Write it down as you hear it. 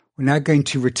We're now going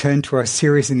to return to our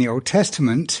series in the Old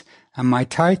Testament, and my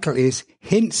title is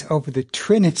Hints of the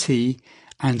Trinity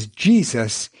and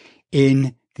Jesus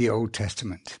in the Old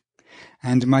Testament.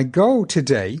 And my goal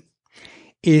today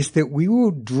is that we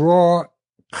will draw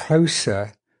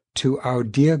closer to our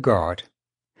dear God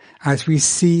as we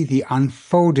see the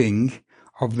unfolding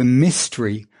of the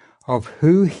mystery of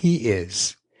who he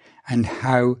is and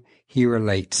how he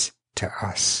relates to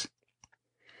us.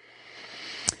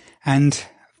 And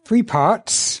 3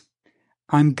 parts.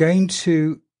 I'm going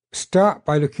to start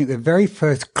by looking at the very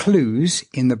first clues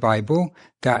in the Bible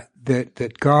that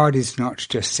God is not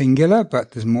just singular,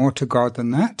 but there's more to God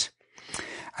than that.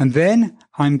 And then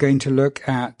I'm going to look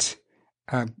at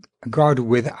God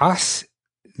with us,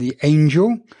 the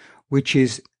angel, which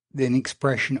is an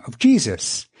expression of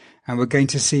Jesus. And we're going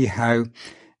to see how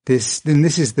this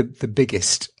is the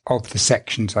biggest of the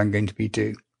sections I'm going to be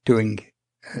doing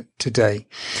today.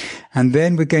 And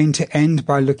then we're going to end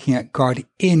by looking at God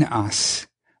in us,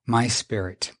 my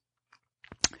spirit.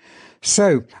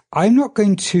 So I'm not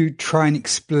going to try and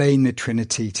explain the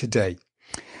Trinity today.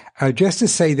 Just to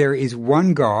say there is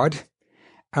one God,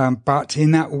 but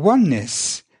in that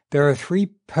oneness, there are 3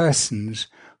 persons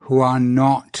who are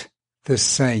not the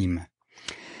same.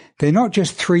 They're not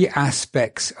just 3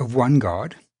 aspects of one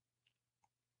God.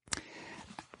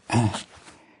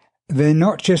 They're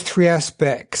not just 3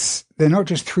 aspects. They're not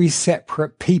just 3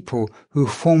 separate people who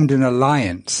formed an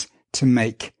alliance to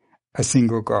make a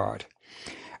single God.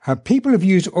 People have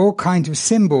used all kinds of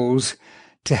symbols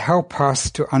to help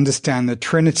us to understand the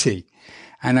Trinity.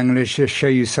 And I'm going to just show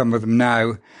you some of them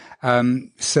now.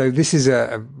 So this is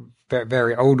a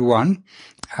very old one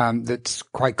that's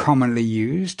quite commonly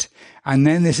used. And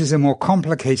then this is a more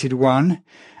complicated one.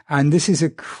 And this is a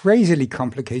crazily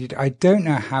complicated. I don't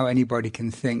know how anybody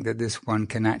can think that this one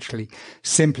can actually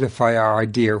simplify our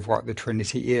idea of what the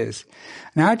Trinity is.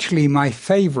 And actually, my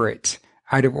favorite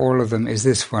out of all of them is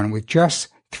this one with just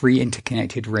 3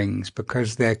 interconnected rings,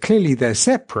 because they're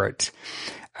separate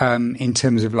in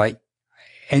terms of like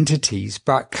entities,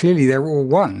 but clearly they're all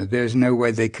one. There's no way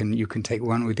you can take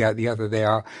one without the other.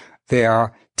 They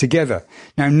are together.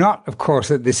 Now, not, of course,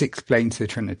 that this explains the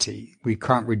Trinity. We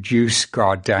can't reduce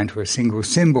God down to a single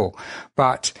symbol,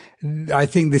 but I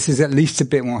think this is at least a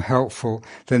bit more helpful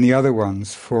than the other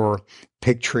ones for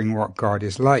picturing what God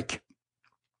is like.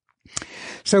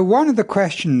 So one of the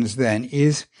questions then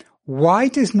is, why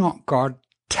does not God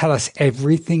tell us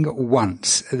everything at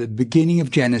once at the beginning of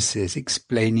Genesis,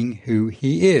 explaining who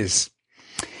he is?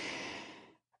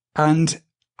 And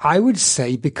I would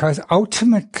say because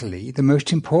ultimately the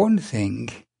most important thing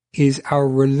is our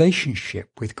relationship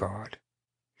with God.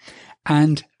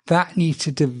 And that needs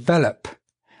to develop.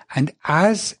 And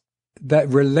as that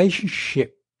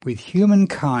relationship with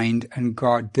humankind and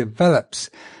God develops,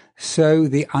 so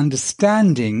the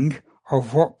understanding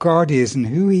of what God is and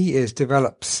who he is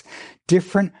develops.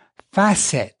 Different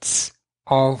facets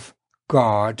of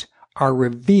God are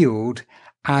revealed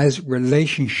as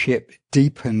relationship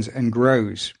deepens and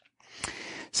grows.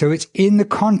 So it's in the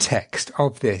context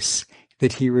of this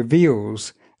that he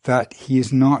reveals that he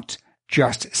is not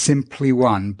just simply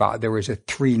one, but there is a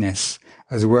 3ness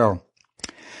as well.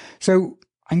 So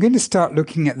I'm going to start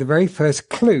looking at the very first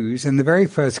clues, and the very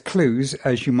first clues,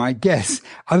 as you might guess,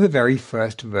 are the very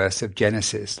first verse of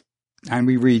Genesis. And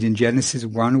we read in Genesis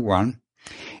 1:1,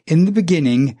 "In the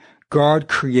beginning, God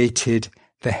created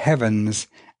the heavens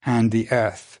and the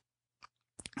earth."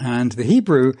 And the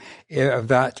Hebrew of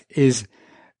that is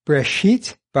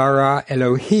Bereshit bara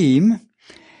Elohim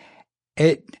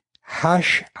et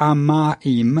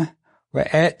hashamayim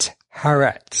ve'et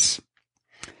haaretz.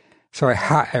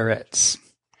 Haaretz.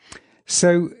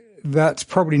 So that's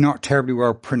probably not terribly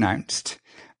well pronounced,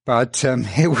 but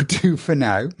it will do for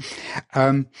now.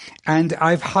 And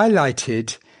I've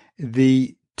highlighted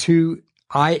the 2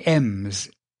 IMs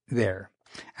there.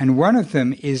 And one of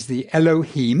them is the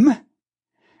Elohim,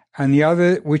 and the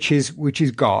other, which is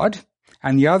God,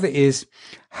 and the other is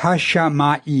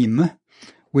Hashamayim,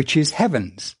 which is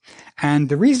heavens. And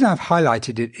the reason I've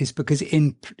highlighted it is because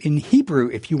in Hebrew,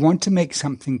 if you want to make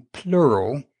something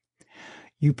plural,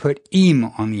 you put im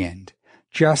on the end,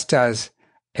 just as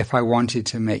if I wanted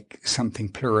to make something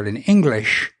plural in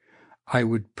English, I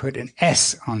would put an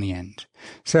S on the end.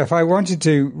 So if I wanted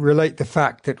to relate the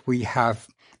fact that we have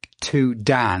 2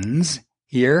 Dans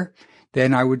here,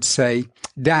 then I would say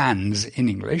Dans in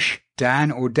English,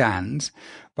 Dan or Dans,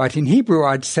 but in Hebrew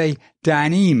I'd say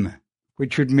Danim,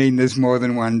 which would mean there's more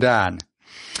than one Dan.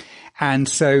 And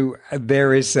so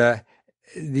there is the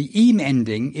im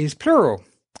ending is plural.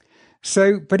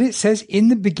 So, but it says in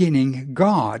the beginning,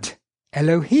 God,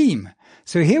 Elohim.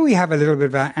 So here we have a little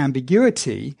bit of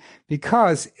ambiguity,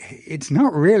 because it's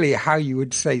not really how you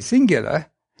would say singular.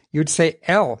 You would say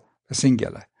El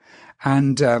singular.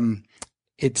 And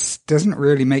it doesn't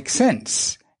really make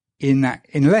sense in that,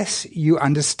 unless you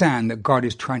understand that God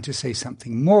is trying to say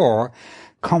something more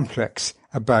complex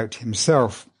about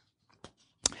himself.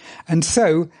 And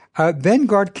so then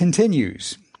God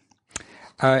continues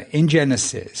in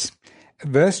Genesis,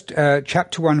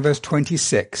 chapter 1, verse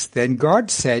 26. Then God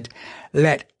said,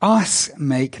 "Let us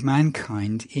make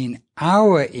mankind in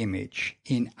our image,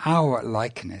 in our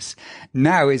likeness."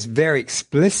 Now it's very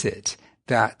explicit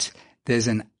that there's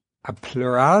a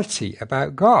plurality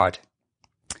about God.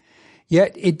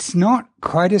 Yet it's not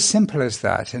quite as simple as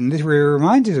that. And we're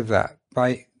reminded of that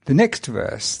by the next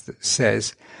verse that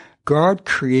says, God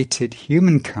created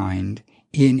humankind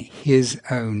in his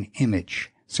own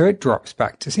image. So it drops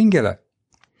back to singular.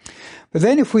 But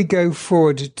then if we go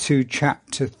forward to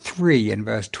chapter 3 and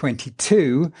verse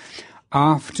 22,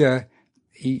 after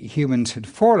humans had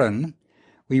fallen,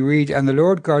 we read, "And the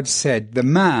Lord God said, the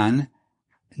man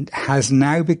has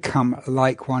now become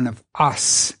like one of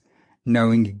us,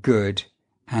 knowing good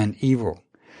and evil."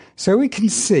 So we can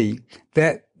see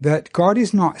that God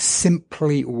is not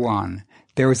simply one.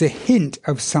 There is a hint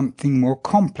of something more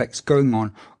complex going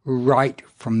on right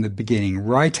from the beginning,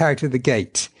 right out of the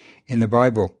gate in the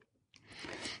Bible.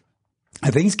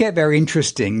 And things get very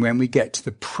interesting when we get to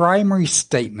the primary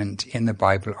statement in the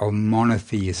Bible of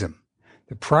monotheism,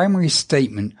 the primary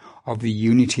statement of the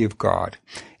unity of God.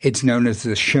 It's known as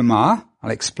the Shema.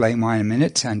 I'll explain why in a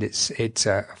minute, and it's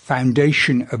a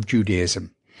foundation of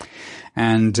Judaism.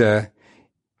 And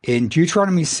in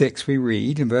Deuteronomy 6 we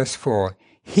read in verse 4,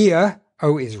 "Hear,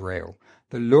 O Israel,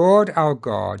 the Lord our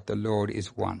God, the Lord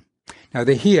is one." Now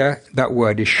that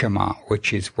word is Shema,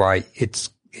 which is why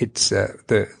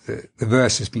the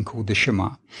verse has been called the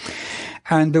Shema.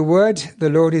 And the word "the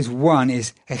Lord is one"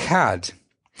 is Echad.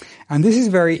 And this is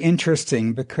very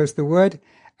interesting because the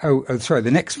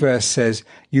next verse says,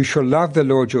 "You shall love the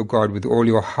Lord your God with all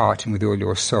your heart and with all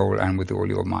your soul and with all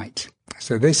your might."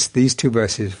 So these two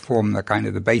verses form the kind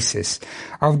of the basis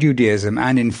of Judaism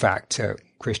and in fact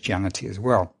Christianity as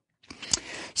well.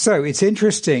 So it's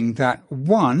interesting that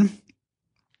one,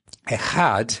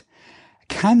 Echad,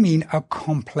 can mean a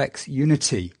complex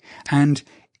unity. And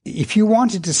if you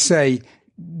wanted to say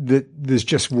that there's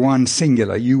just one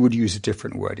singular, you would use a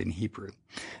different word in Hebrew.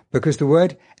 Because the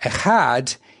word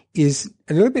Echad is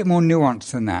a little bit more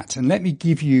nuanced than that. And let me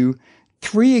give you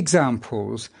 3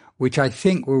 examples which I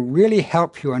think will really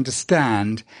help you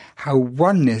understand how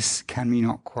oneness can be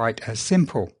not quite as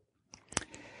simple.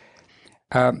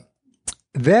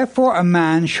 "Therefore a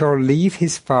man shall leave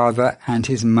his father and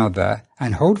his mother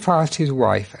and hold fast his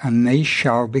wife, and they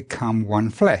shall become one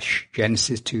flesh."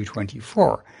 Genesis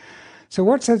 2:24. So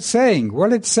what's that saying?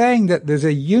 Well, it's saying that there's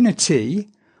a unity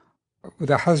with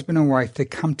a husband and wife. They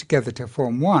come together to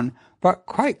form one, but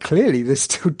quite clearly there's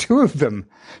still 2 of them.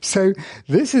 So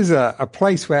this is a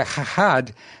place where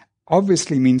Echad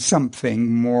obviously means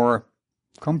something more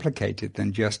complicated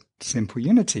than just simple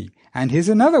unity. And here's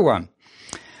another one.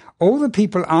 "All the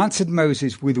people answered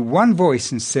Moses with one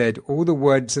voice and said, 'All the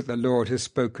words that the Lord has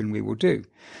spoken we will do.'"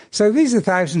 So these are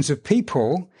thousands of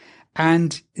people,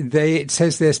 and it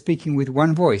says they're speaking with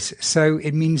one voice. So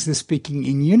it means they're speaking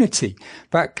in unity.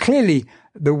 But clearly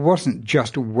there wasn't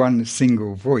just one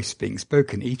single voice being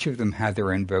spoken. Each of them had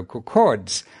their own vocal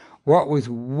cords. What was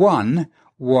one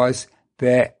was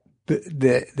they're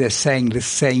saying the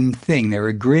same thing. They're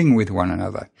agreeing with one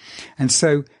another. And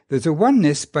so there's a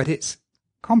oneness, but it's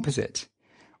composite.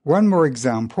 One more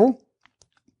example.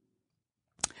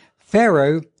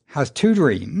 Pharaoh has 2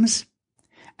 dreams,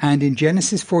 and in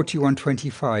Genesis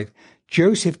 41:25,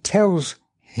 Joseph tells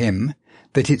him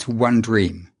that it's one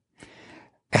dream.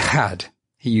 Echad,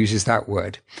 he uses that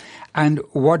word. And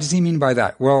what does he mean by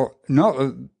that? Well,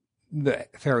 not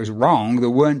that Pharaoh's wrong. There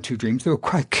weren't 2 dreams. There were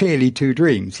quite clearly 2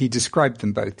 dreams. He described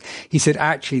them both. He said,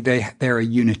 actually, they're a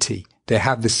unity. They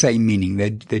have the same meaning.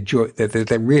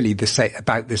 They're really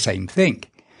about the same thing.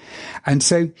 And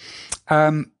so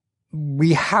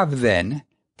we have then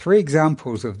 3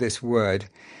 examples of this word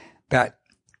that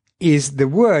is the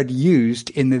word used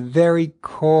in the very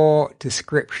core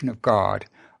description of God,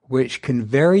 which can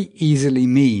very easily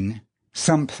mean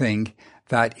something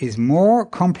that is more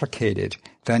complicated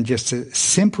than just a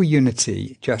simple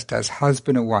unity, just as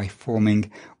husband and wife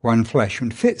forming one flesh,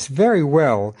 and fits very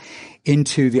well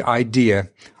into the idea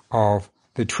of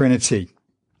the Trinity.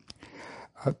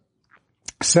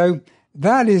 So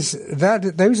those are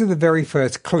the very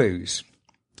first clues.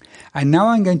 And now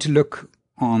I'm going to look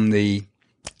on the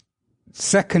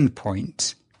second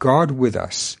point God with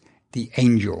us, the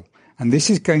angel. And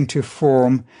this is going to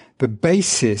form the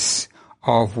basis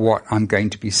of what I'm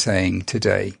going to be saying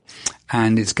today.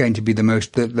 And it's going to be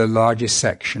the largest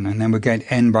section. And then we're going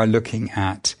to end by looking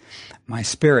at my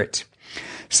spirit.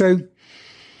 So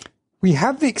we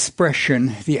have the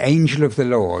expression, the angel of the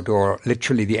Lord, or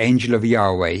literally the angel of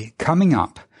Yahweh, coming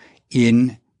up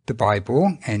in the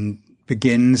Bible and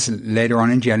begins later on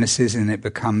in Genesis, and it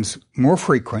becomes more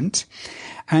frequent.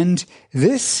 And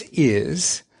this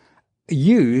is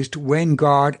used when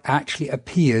God actually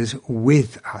appears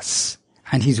with us,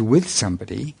 and he's with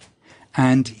somebody,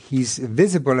 and his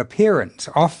visible appearance,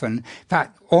 often, in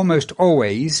fact, almost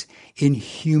always, in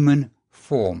human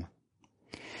form.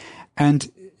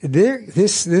 And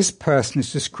this person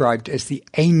is described as the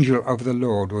angel of the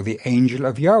Lord, or the angel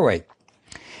of Yahweh.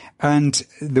 And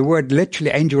the word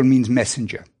literally angel means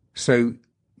messenger. So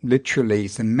literally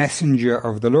it's the messenger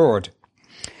of the Lord.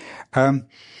 Quite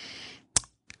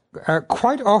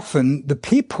often the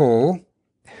people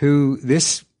who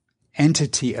this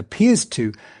entity appears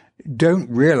to don't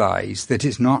realize that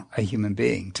it's not a human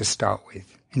being to start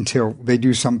with until they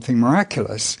do something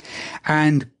miraculous.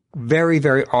 And very,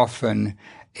 very often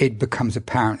it becomes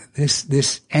apparent that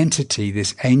this entity,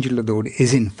 this angel of the Lord,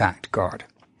 is in fact God.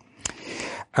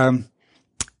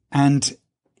 And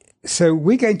so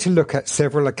we're going to look at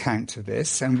several accounts of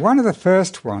this. And one of the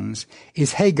first ones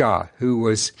is Hagar, who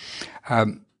was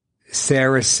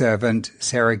Sarah's servant.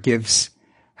 Sarah gives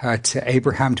her to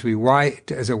Abraham to be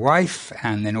as a wife,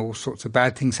 and then all sorts of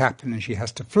bad things happen and she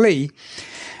has to flee.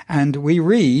 And we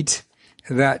read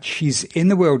that she's in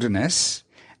the wilderness,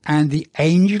 and the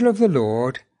angel of the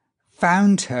Lord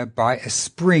found her by a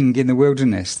spring in the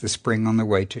wilderness, the spring on the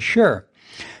way to Shur.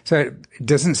 So it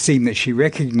doesn't seem that she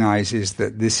recognizes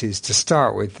that this is, to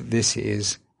start with, this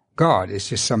is God. It's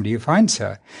just somebody who finds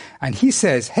her. And he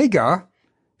says, Hagar,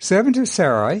 servant of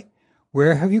Sarai,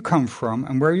 where have you come from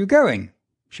and where are you going?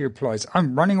 She replies,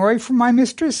 I'm running away from my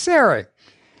mistress Sarai.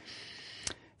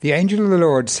 The angel of the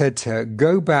Lord said to her,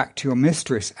 go back to your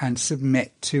mistress and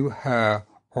submit to her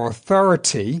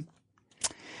authority.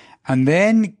 And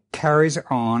then carries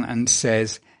on and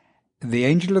says, the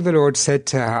angel of the Lord said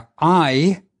to her,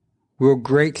 I will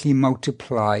greatly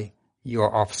multiply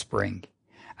your offspring,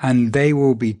 and they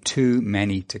will be too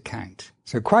many to count.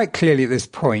 So quite clearly at this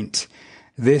point,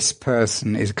 this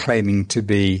person is claiming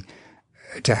to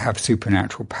have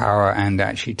supernatural power and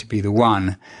actually to be the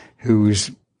one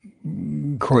who's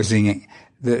causing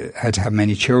her to have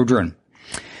many children.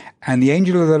 And the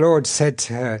angel of the Lord said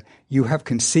to her, you have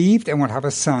conceived and will have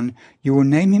a son. You will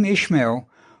name him Ishmael,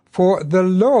 for the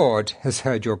Lord has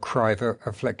heard your cry of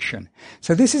affliction.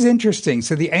 So this is interesting.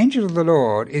 So the angel of the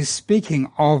Lord is speaking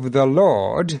of the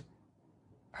Lord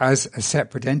as a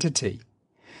separate entity.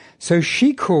 So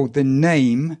she called the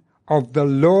name of the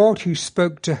Lord who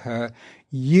spoke to her,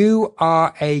 you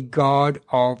are a God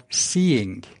of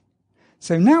seeing.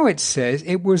 So now it says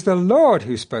it was the Lord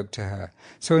who spoke to her.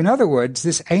 So in other words,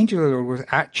 this angel of the Lord was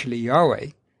actually Yahweh.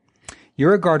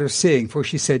 You're a God of seeing, for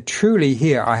she said, truly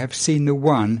here I have seen the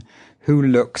one who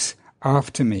looks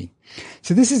after me.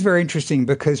 So this is very interesting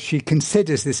because she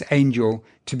considers this angel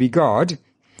to be God,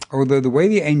 although the way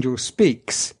the angel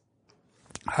speaks,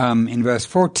 in verse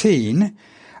 14,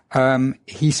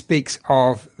 he speaks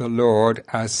of the Lord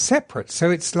as separate.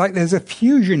 So it's like there's a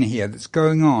fusion here that's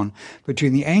going on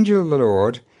between the angel of the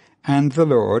Lord, and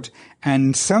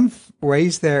in some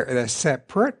ways they're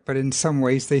separate, but in some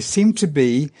ways they seem to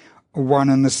be one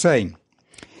and the same.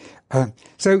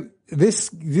 So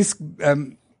these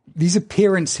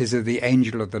appearances of the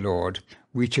angel of the Lord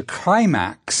reach a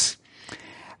climax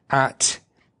at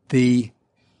the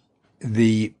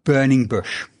burning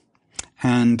bush.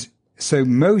 And so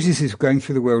Moses is going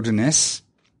through the wilderness,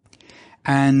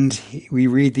 and we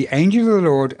read, the angel of the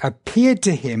Lord appeared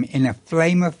to him in a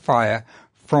flame of fire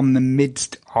from the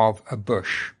midst of a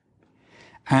bush.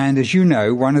 And as you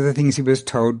know, one of the things he was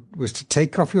told was to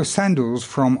take off your sandals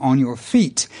from on your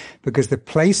feet, because the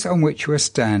place on which you are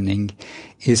standing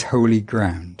is holy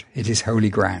ground. It is holy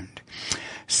ground.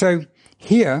 So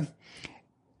here,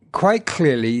 quite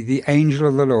clearly, the angel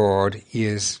of the Lord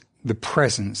is the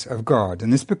presence of God.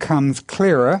 And this becomes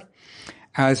clearer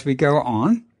as we go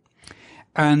on.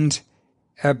 And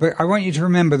but I want you to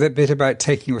remember that bit about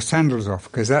taking your sandals off,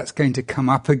 because that's going to come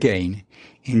up again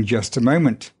in just a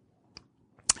moment.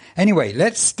 Anyway,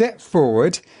 let's step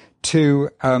forward to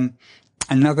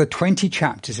another 20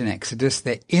 chapters in Exodus.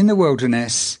 They're in the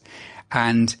wilderness,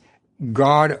 and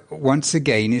God once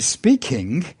again is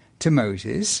speaking to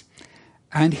Moses.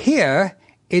 And here,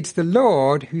 it's the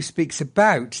Lord who speaks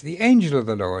about the angel of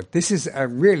the Lord. This is a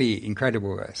really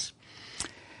incredible verse.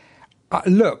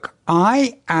 Look,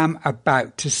 I am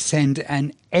about to send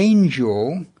an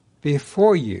angel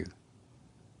before you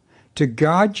to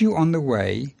guard you on the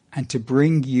way and to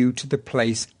bring you to the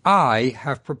place I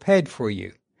have prepared for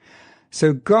you.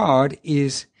 So God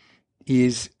is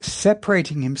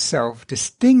separating himself,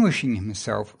 distinguishing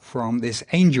himself from this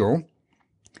angel,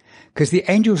 because the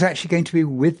angel is actually going to be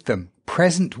with them,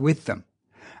 present with them.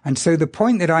 And so the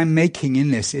point that I'm making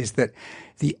in this is that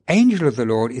the angel of the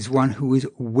Lord is one who is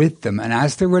with them. And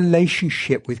as the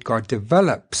relationship with God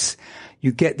develops,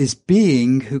 you get this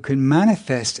being who can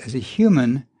manifest as a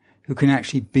human who can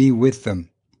actually be with them.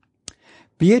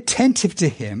 Be attentive to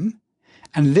him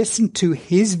and listen to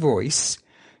his voice.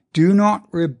 Do not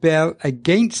rebel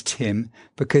against him,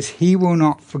 because he will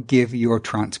not forgive your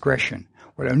transgression.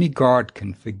 Well, only God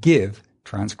can forgive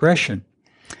transgression.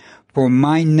 For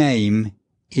my name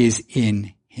is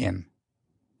in him.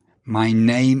 My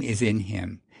name is in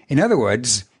him. In other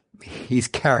words, he's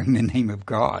carrying the name of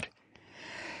God.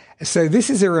 So this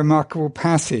is a remarkable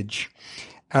passage.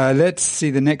 Let's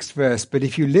see the next verse. But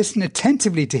if you listen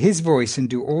attentively to his voice and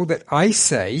do all that I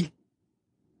say,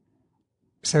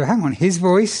 so hang on, his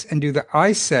voice and do that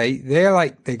I say,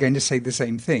 they're going to say the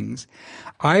same things.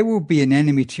 I will be an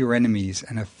enemy to your enemies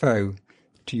and a foe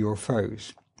to your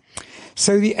foes.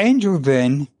 So the angel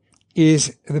then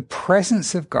is the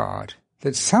presence of God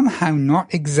that's somehow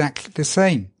not exactly the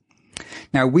same.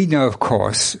 Now we know, of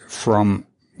course, from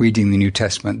reading the New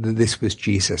Testament that this was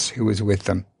Jesus who was with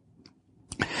them.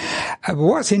 But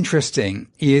what's interesting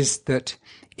is that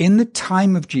in the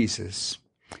time of Jesus,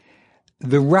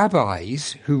 the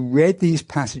rabbis who read these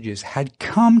passages had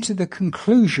come to the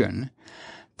conclusion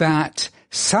that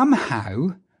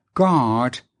somehow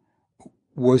God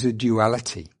was a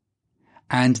duality.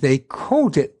 And they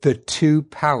called it the two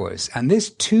powers. And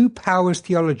this two powers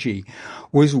theology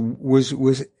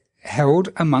was held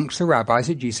amongst the rabbis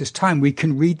at Jesus' time. We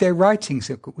can read their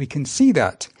writings. We can see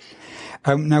that.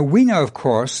 Now we know, of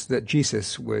course, that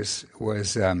Jesus was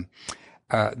the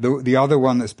other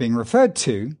one that's being referred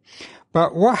to.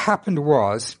 But what happened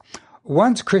was,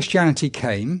 once Christianity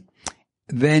came,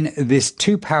 then this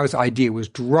two powers idea was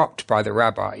dropped by the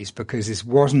rabbis because this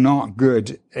was not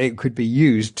good. It could be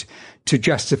used to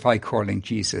justify calling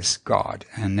Jesus God,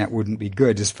 and that wouldn't be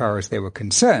good as far as they were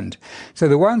concerned. So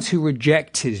the ones who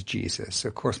rejected Jesus,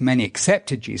 of course, many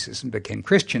accepted Jesus and became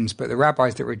Christians, but the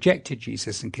rabbis that rejected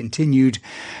Jesus and continued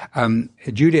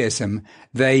Judaism,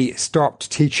 they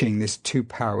stopped teaching this two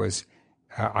powers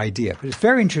idea. But it's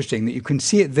very interesting that you can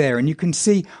see it there, and you can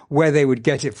see where they would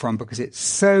get it from, because it's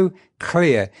so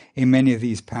clear in many of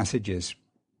these passages.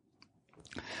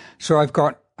 So I've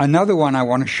got another one I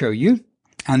want to show you,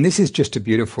 and this is just a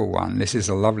beautiful one. This is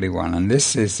a lovely one, and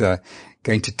this is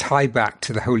going to tie back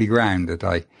to the holy ground that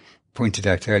I pointed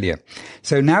out earlier.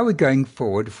 So now we're going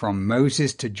forward from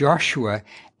Moses to Joshua,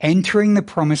 entering the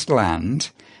promised land,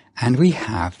 and we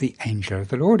have the angel of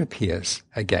the Lord appears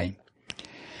again.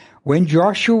 When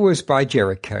Joshua was by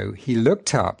Jericho, he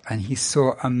looked up and he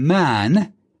saw a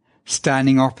man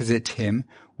standing opposite him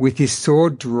with his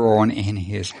sword drawn in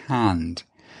his hand.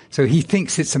 So he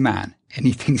thinks it's a man, and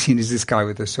he thinks he is this guy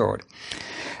with a sword.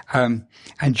 And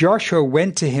Joshua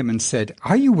went to him and said,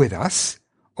 "Are you with us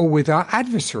or with our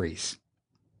adversaries?"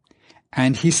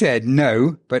 And he said,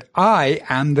 "No, but I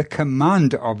am the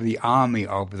commander of the army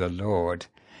of the Lord.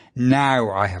 Now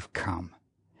I have come."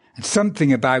 And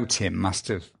something about him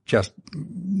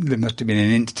there must have been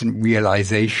an instant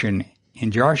realization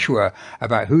in Joshua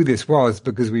about who this was,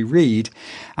 because we read,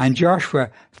 and Joshua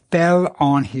fell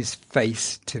on his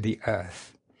face to the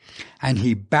earth, and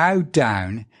he bowed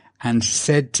down and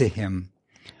said to him,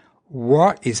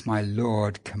 "What is my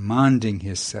Lord commanding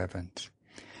his servant?"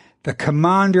 The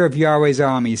commander of Yahweh's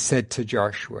army said to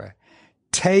Joshua,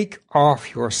 "Take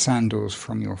off your sandals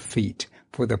from your feet,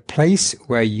 for the place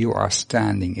where you are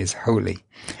standing is holy."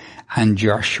 And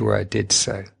Joshua did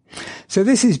so. So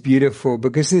this is beautiful,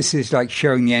 because this is like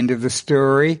showing the end of the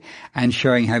story and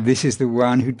showing how this is the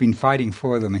one who'd been fighting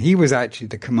for them. And he was actually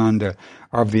the commander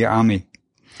of the army.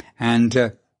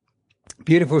 And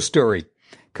beautiful story.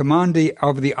 Commander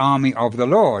of the army of the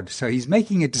Lord. So he's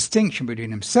making a distinction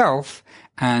between himself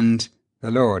and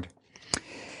the Lord.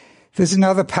 There's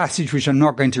another passage which I'm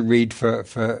not going to read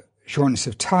for shortness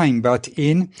of time, but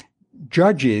in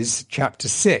Judges chapter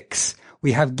 6,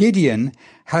 we have Gideon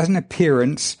has an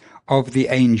appearance of the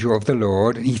angel of the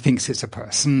Lord, and he thinks it's a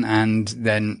person, and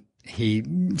then he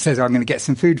says, "I'm going to get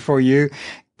some food for you,"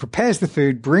 prepares the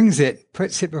food, brings it,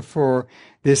 puts it before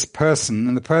this person,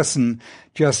 and the person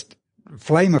just,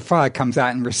 flame of fire comes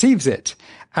out and receives it,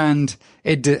 and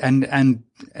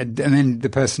then the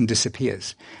person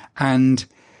disappears. And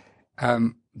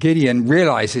Gideon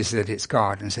realizes that it's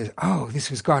God and says, oh, this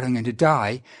was God, I'm going to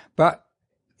die. But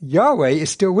Yahweh is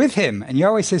still with him. And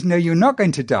Yahweh says, no, you're not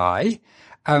going to die.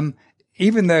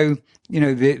 Even though,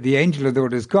 the angel of the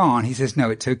Lord is gone, he says, no,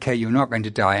 it's okay, you're not going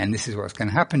to die, and this is what's going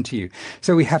to happen to you.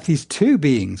 So we have these two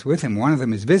beings with him. One of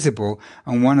them is visible,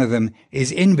 and one of them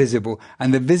is invisible.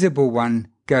 And the visible one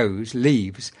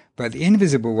leaves, but the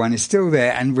invisible one is still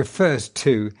there and refers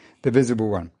to the visible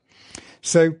one.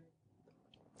 So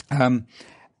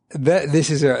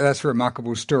that's a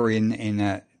remarkable story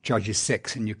in Judges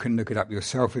 6, and you can look it up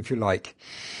yourself if you like.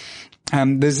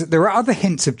 There are other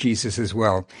hints of Jesus as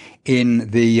well in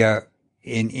the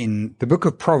book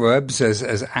of Proverbs,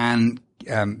 as Anne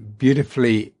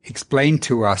beautifully explained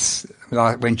to us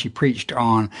when she preached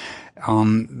on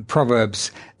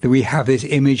Proverbs, that we have this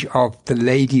image of the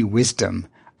Lady Wisdom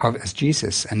as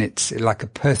Jesus, and it's like a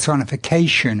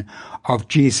personification of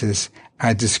Jesus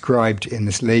as described in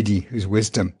this lady who's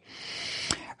wisdom.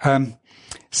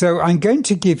 So I'm going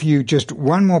to give you just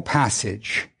one more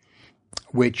passage,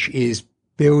 which is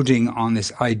building on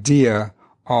this idea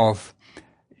of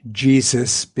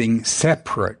Jesus being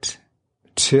separate,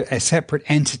 to a separate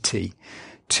entity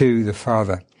to the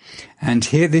Father. And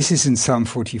here, this is in Psalm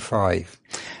 45.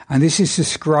 And this is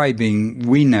describing,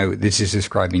 we know this is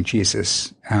describing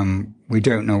Jesus. We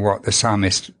don't know what the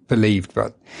psalmist believed,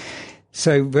 but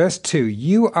so verse 2,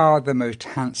 you are the most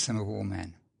handsome of all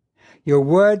men. Your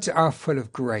words are full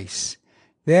of grace.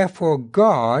 Therefore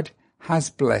God has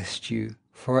blessed you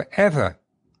forever.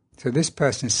 So this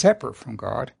person is separate from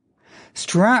God.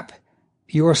 Strap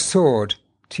your sword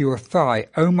to your thigh,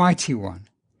 O mighty one.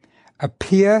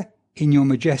 Appear in your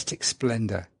majestic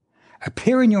splendor.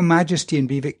 Appear in your majesty and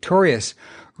be victorious.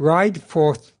 Ride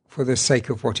forth for the sake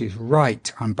of what is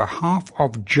right on behalf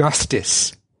of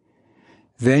justice.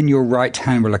 Then your right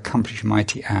hand will accomplish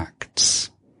mighty acts.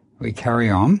 We carry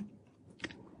on.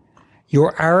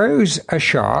 Your arrows are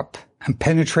sharp and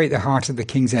penetrate the heart of the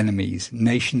king's enemies.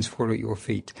 Nations fall at your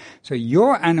feet. So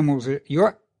your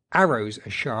arrows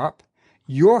are sharp.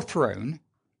 Your throne,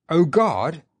 O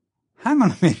God, hang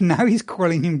on a minute, now he's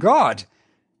calling him God,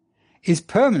 is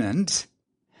permanent.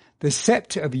 The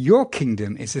scepter of your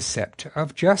kingdom is a scepter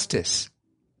of justice.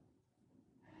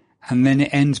 And then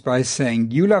it ends by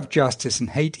saying, you love justice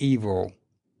and hate evil.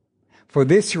 For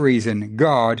this reason,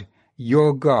 God,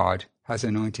 your God, has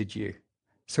anointed you.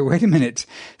 So wait a minute,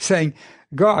 saying,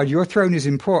 God, your throne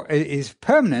is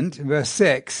permanent, verse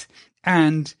 6,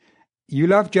 and you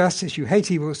love justice, you hate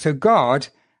evil, so God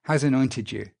has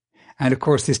anointed you. And of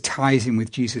course, this ties in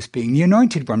with Jesus being the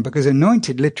anointed one, because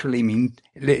anointed literally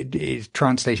is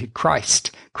translated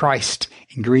Christ. Christ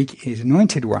in Greek is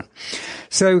anointed one.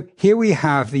 So here we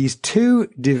have these two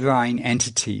divine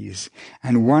entities,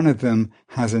 and one of them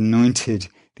has anointed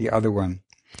the other one.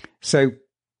 So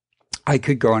I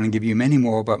could go on and give you many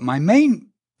more, but my main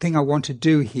thing I want to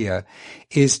do here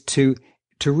is to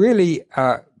really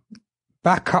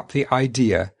back up the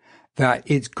idea that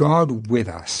it's God with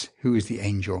us who is the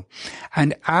angel.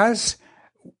 And as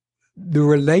the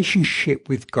relationship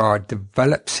with God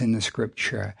develops in the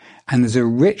scripture and as a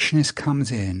richness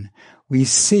comes in, we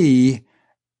see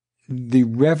the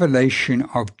revelation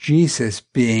of Jesus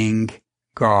being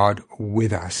God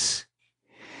with us.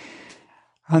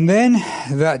 And then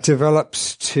that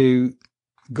develops to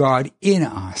God in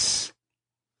us,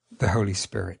 the Holy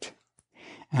Spirit.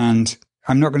 And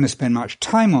I'm not going to spend much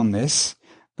time on this,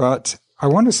 but I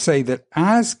want to say that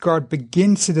as God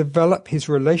begins to develop his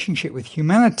relationship with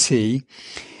humanity,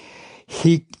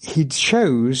 he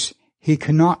shows he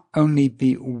can not only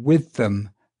be with them,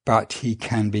 but he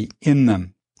can be in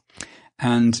them.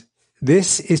 And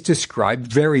this is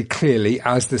described very clearly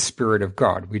as the Spirit of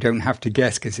God. We don't have to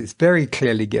guess because it's very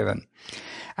clearly given.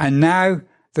 And now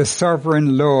the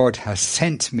sovereign Lord has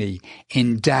sent me,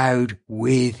 endowed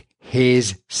with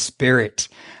his Spirit.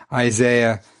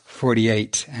 Isaiah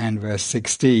 48 and verse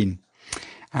 16.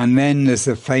 And then there's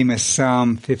the famous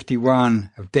Psalm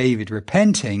 51 of David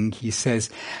repenting. He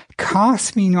says,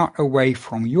 cast me not away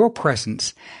from your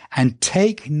presence and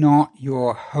take not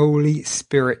your Holy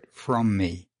Spirit from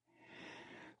me.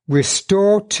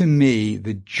 Restore to me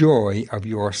the joy of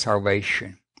your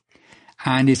salvation.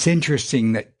 And it's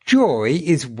interesting that joy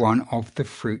is one of the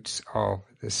fruits of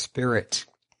the Spirit.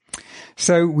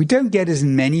 So we don't get as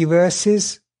many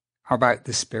verses about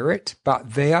the Spirit,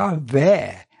 but they are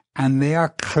there, and they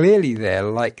are clearly there,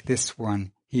 like this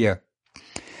one here.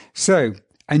 So,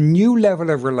 a new level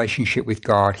of relationship with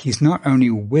God. He's not only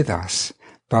with us,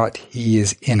 but he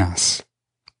is in us.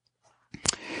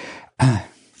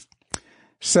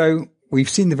 So, we've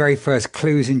seen the very first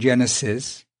clues in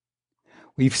Genesis.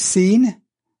 We've seen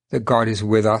that God is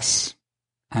with us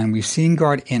and we've seen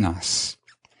God in us.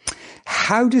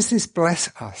 How does this bless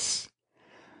us?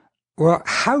 Well,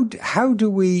 how do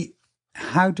we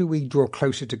draw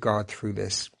closer to God through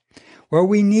this? Well,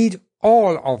 we need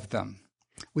all of them.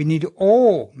 We need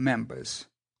all members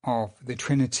of the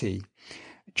Trinity,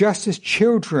 just as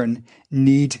children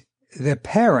need their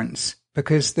parents,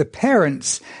 because the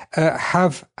parents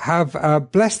have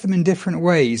blessed them in different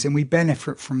ways, and we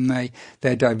benefit from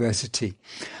their diversity.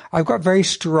 I've got very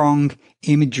strong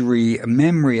imagery, a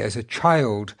memory as a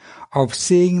child of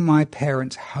seeing my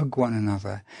parents hug one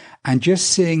another and just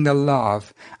seeing the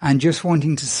love and just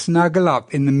wanting to snuggle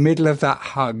up in the middle of that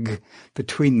hug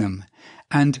between them.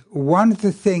 And one of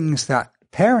the things that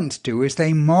parents do is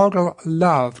they model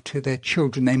love to their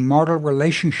children. They model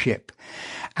relationship.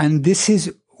 And this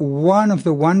is one of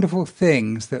the wonderful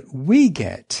things that we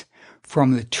get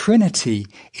from the Trinity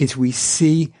is we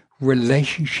see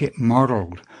relationship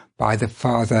modeled by the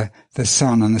Father, the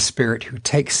Son, and the Spirit, who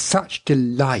take such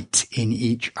delight in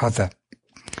each other.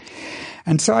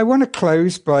 And so I want to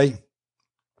close by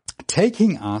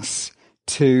taking us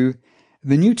to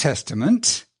the New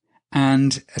Testament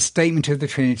and a statement of the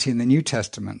Trinity in the New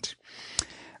Testament.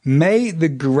 May the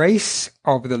grace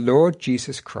of the Lord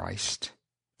Jesus Christ,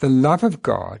 the love of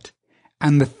God,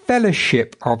 and the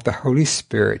fellowship of the Holy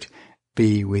Spirit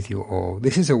be with you all.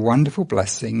 This is a wonderful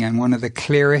blessing and one of the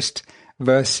clearest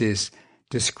verses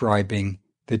describing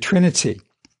the Trinity.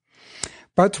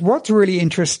 But what's really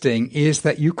interesting is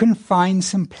that you can find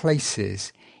some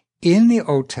places in the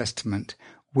Old Testament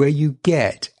where you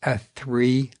get a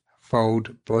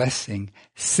threefold blessing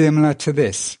similar to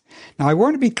this. Now, I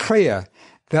want to be clear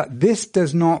that this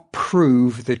does not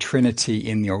prove the Trinity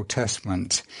in the Old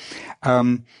Testament,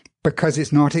 because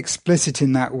it's not explicit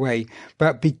in that way.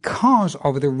 But because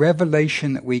of the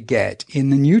revelation that we get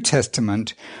in the New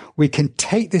Testament, we can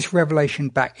take this revelation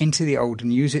back into the Old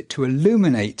and use it to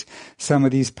illuminate some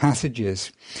of these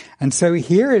passages. And so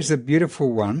here is a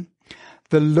beautiful one.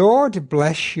 The Lord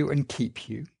bless you and keep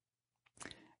you.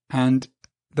 And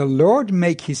the Lord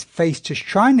make his face to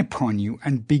shine upon you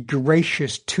and be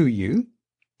gracious to you.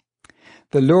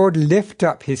 The Lord lift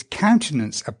up his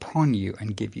countenance upon you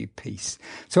and give you peace.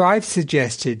 So I've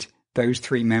suggested those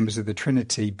three members of the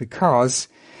Trinity because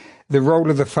the role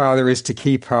of the Father is to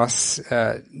keep us,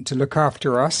 to look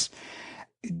after us.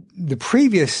 The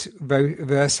previous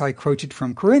verse I quoted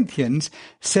from Corinthians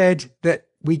said that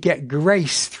we get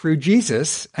grace through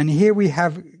Jesus, and here we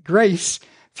have grace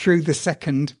through the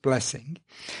second blessing.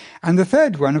 And the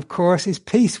third one, of course, is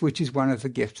peace, which is one of the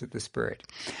gifts of the Spirit.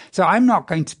 So I'm not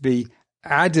going to be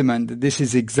adamant that this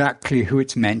is exactly who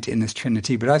it's meant in this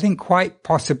Trinity, but I think quite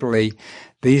possibly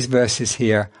these verses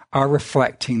here are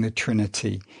reflecting the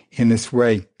Trinity in this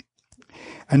way.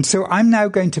 And so I'm now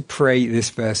going to pray this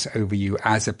verse over you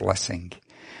as a blessing.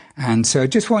 And so I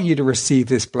just want you to receive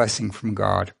this blessing from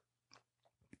God.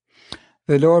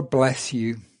 The Lord bless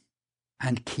you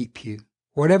and keep you.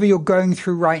 Whatever you're going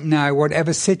through right now,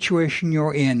 whatever situation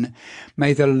you're in,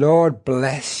 may the Lord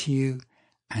bless you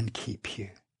and keep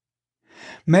you.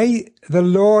 May the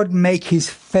Lord make his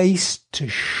face to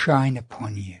shine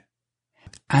upon you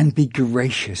and be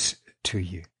gracious to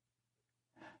you.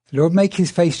 The Lord make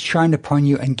his face shine upon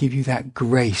you and give you that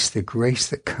grace, the grace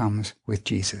that comes with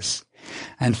Jesus.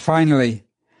 And finally,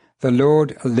 the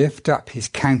Lord lift up his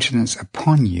countenance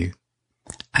upon you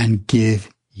and give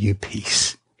you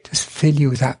peace. Just fill you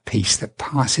with that peace that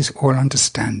passes all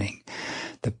understanding,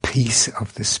 the peace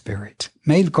of the Spirit.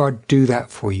 May God do that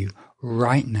for you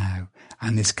right now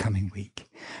and this coming week.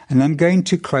 And I'm going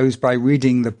to close by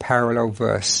reading the parallel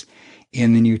verse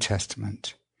in the New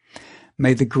Testament.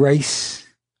 May the grace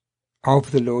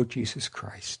of the Lord Jesus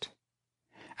Christ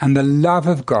and the love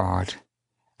of God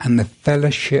and the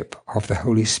fellowship of the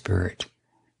Holy Spirit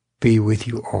be with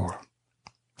you all.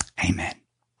 Amen.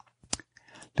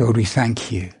 Lord, we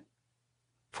thank you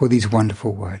for these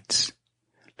wonderful words.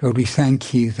 Lord, we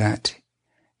thank you that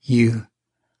you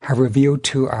have revealed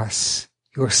to us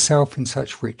yourself in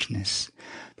such richness.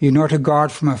 You're not a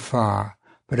God from afar,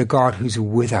 but a God who's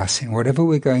with us in whatever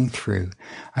we're going through,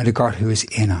 and a God who is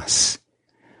in us.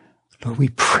 Lord, we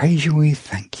praise you, we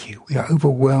thank you. We are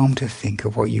overwhelmed to think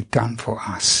of what you've done for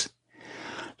us.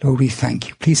 Lord, we thank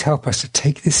you. Please help us to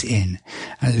take this in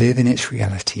and live in its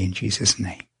reality in Jesus'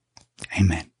 name.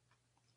 Amen.